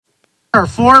Are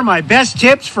 4 of my best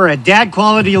tips for a dad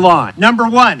quality lawn. Number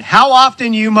 1, how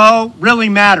often you mow really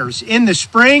matters. In the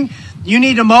spring, you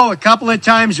need to mow a couple of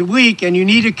times a week and you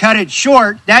need to cut it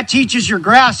short. That teaches your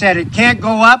grass that it can't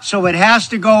go up, so it has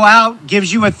to go out,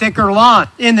 gives you a thicker lawn.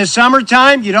 In the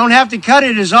summertime, you don't have to cut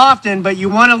it as often, but you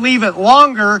want to leave it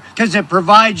longer because it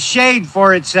provides shade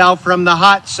for itself from the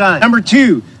hot sun. Number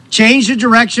 2, change the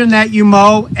direction that you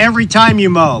mow every time you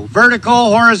mow.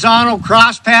 Vertical, horizontal,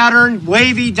 cross pattern,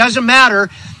 wavy, doesn't matter.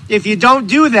 If you don't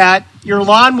do that, your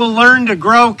lawn will learn to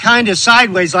grow kind of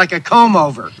sideways like a comb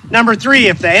over. Number 3,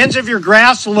 if the ends of your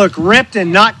grass look ripped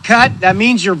and not cut, that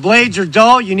means your blades are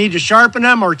dull. You need to sharpen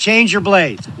them or change your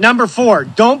blades. Number 4,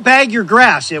 don't bag your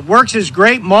grass. It works as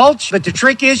great mulch, but the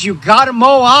trick is you gotta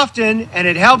mow often, and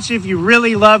it helps if you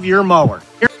really love your mower.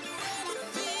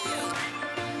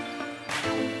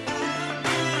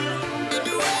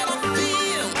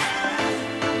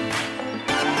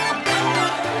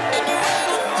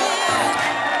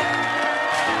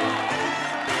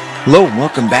 Hello and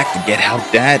welcome back to Get Help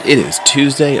Dad. It is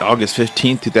Tuesday, August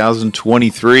 15th,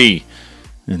 2023,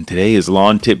 and today is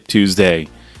Lawn Tip Tuesday.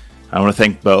 I want to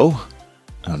thank Bo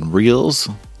on Reels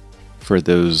for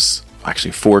those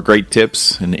actually 4 great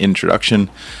tips in the introduction.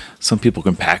 Some people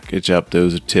can package up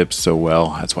those tips so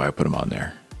well, that's why I put them on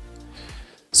there.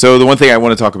 So the one thing I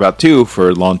want to talk about too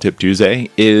for Lawn Tip Tuesday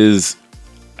is,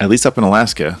 at least up in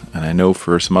Alaska, and I know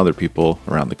for some other people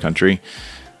around the country,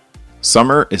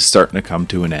 summer is starting to come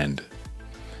to an end.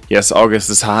 Yes, August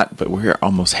is hot, but we're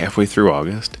almost halfway through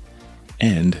August,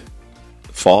 and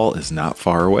fall is not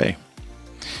far away.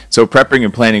 So prepping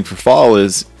and planning for fall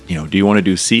is, do you want to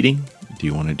do seeding? Do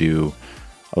you want to do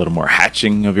a little more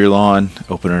hatching of your lawn,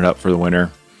 open it up for the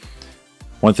winter?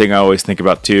 One thing I always think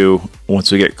about too,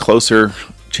 once we get closer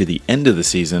to the end of the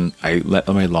season, I let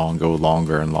my lawn go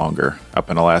longer and longer. Up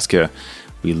in Alaska,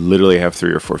 we literally have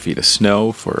 3 or 4 feet of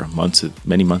snow for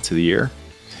many months of the year.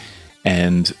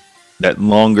 And that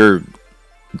longer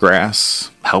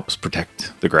grass helps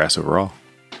protect the grass overall.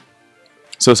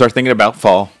 So start thinking about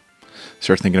fall.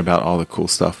 Start thinking about all the cool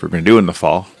stuff we're going to do in the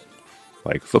fall,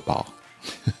 like football.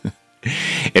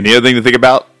 And the other thing to think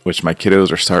about, which my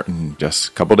kiddos are starting in just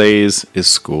a couple days, is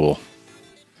school.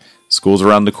 School's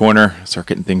around the corner. Start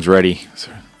getting things ready.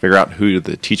 Figure out who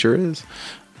the teacher is.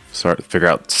 Figure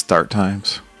out start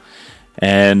times,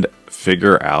 and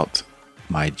figure out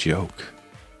my joke.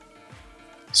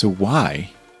 So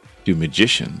why do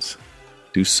magicians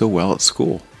do so well at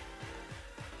school?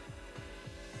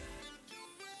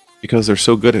 Because they're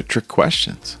so good at trick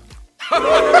questions.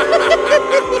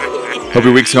 Hope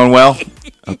your week's going well.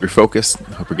 Hope you're focused.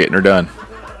 Hope you're getting her done.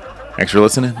 Thanks for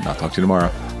listening. I'll talk to you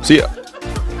tomorrow. See ya.